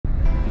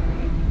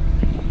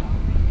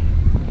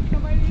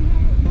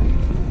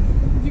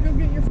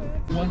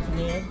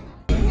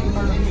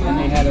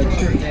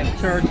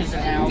churches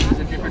and houses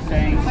and different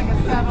things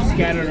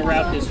scattered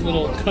around this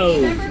little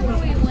cove.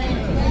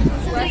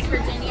 West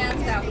Virginia,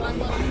 it's got one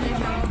little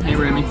town. Hey,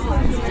 Remy.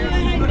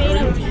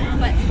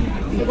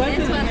 But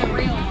this was a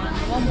real one.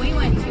 When we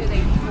went to,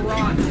 they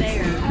brought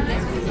there.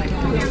 This was like a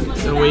real one.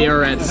 So we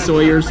are at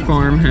Sawyer's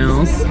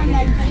Farmhouse.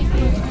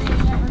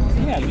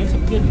 Yeah, you get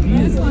some good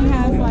views. This one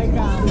has like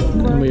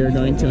And we are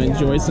going to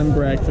enjoy some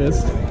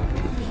breakfast.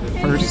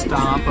 First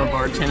stop of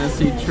our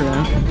Tennessee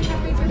trip.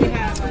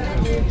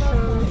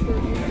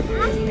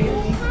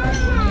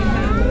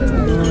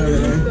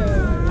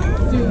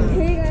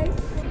 Hey guys.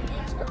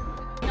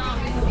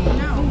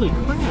 Holy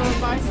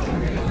crap.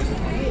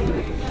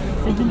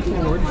 Pigeon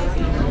Forge.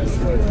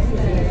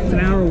 It's an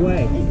hour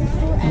away.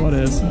 What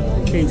is?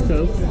 Cage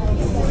Cove.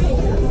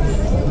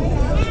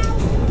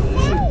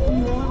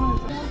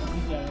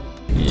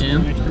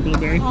 Yeah. Extra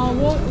blueberry.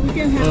 Well, we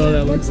can have Oh,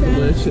 that looks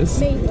delicious.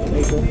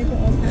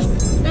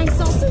 Nice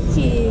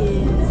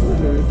sausages.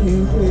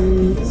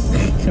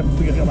 I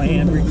got my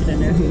hand reaching in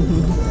there.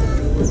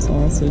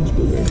 Sausage,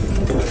 blueberry.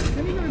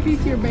 Let me have a piece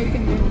of your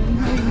bacon, then.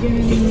 How you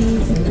getting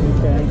these?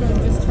 Okay.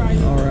 Just try it.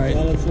 Alright,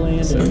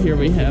 so here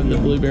we have the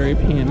blueberry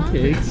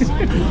pancakes.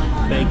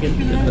 Bacon.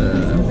 With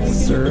the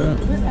syrup.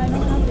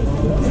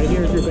 Right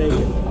here's your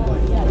bacon.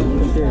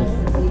 Sure.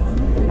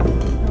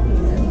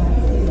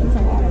 That's a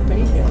lot of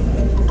bacon.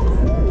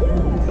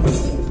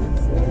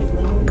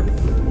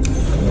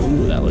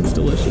 Ooh, that looks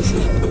delicious.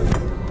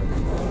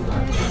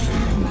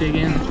 Dig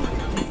in.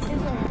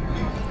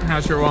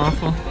 How's your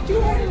waffle?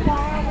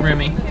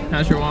 Remy,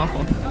 how's your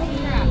waffle?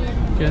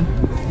 Good?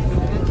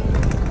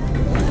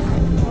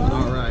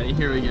 Alrighty,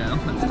 here we go.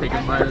 Let's take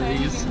a bite of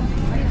these.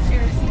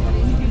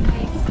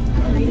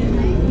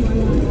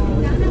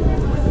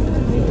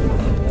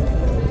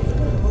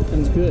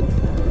 It's good.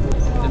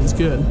 It's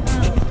good.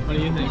 What do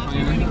you think,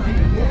 Landon?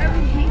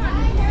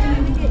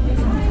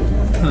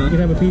 Huh? You can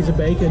have a piece of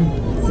bacon.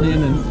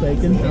 Landon,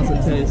 bacon. How's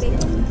it taste?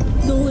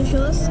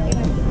 Delicious.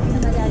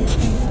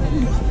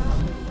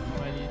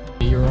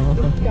 Your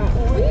waffle?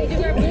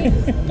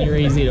 You're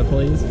easy to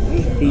please.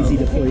 Easy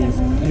to please.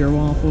 Your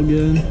waffle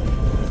good?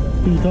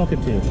 Who you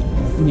talking to?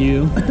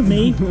 You.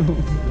 Me?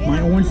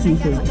 My orange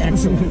juice was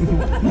excellent.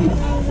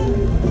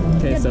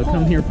 Okay, so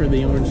come here for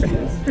the orange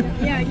juice.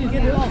 Yeah, you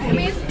get it all.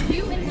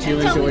 Did you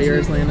enjoy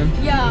yours, Landon?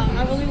 Yeah,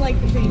 I really like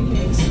the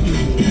pancakes.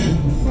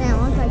 Yeah,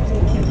 once I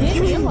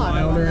take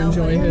Wilder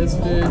enjoy his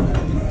food.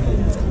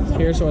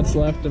 Here's what's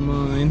left of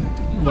mine.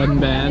 Wasn't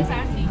bad.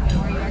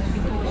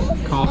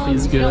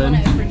 Coffee's good.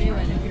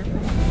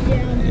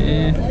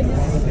 Eh.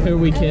 Who are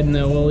we kidding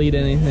though? We'll eat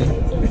anything.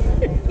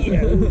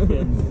 Yeah.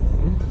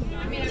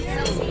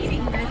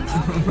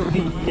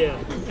 Yeah.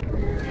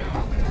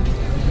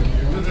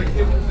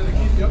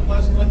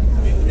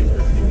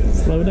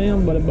 Slow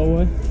down, buddy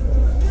boy.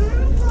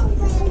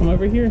 Come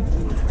over here.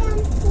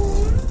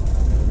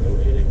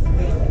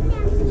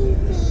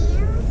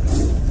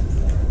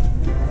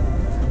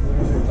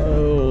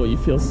 Oh, you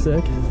feel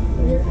sick?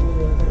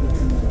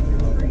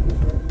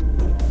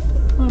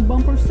 On a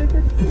bumper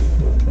sticker?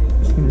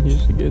 You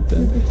should get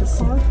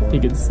that. You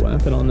could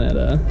slap it on that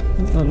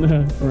on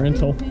the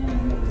rental.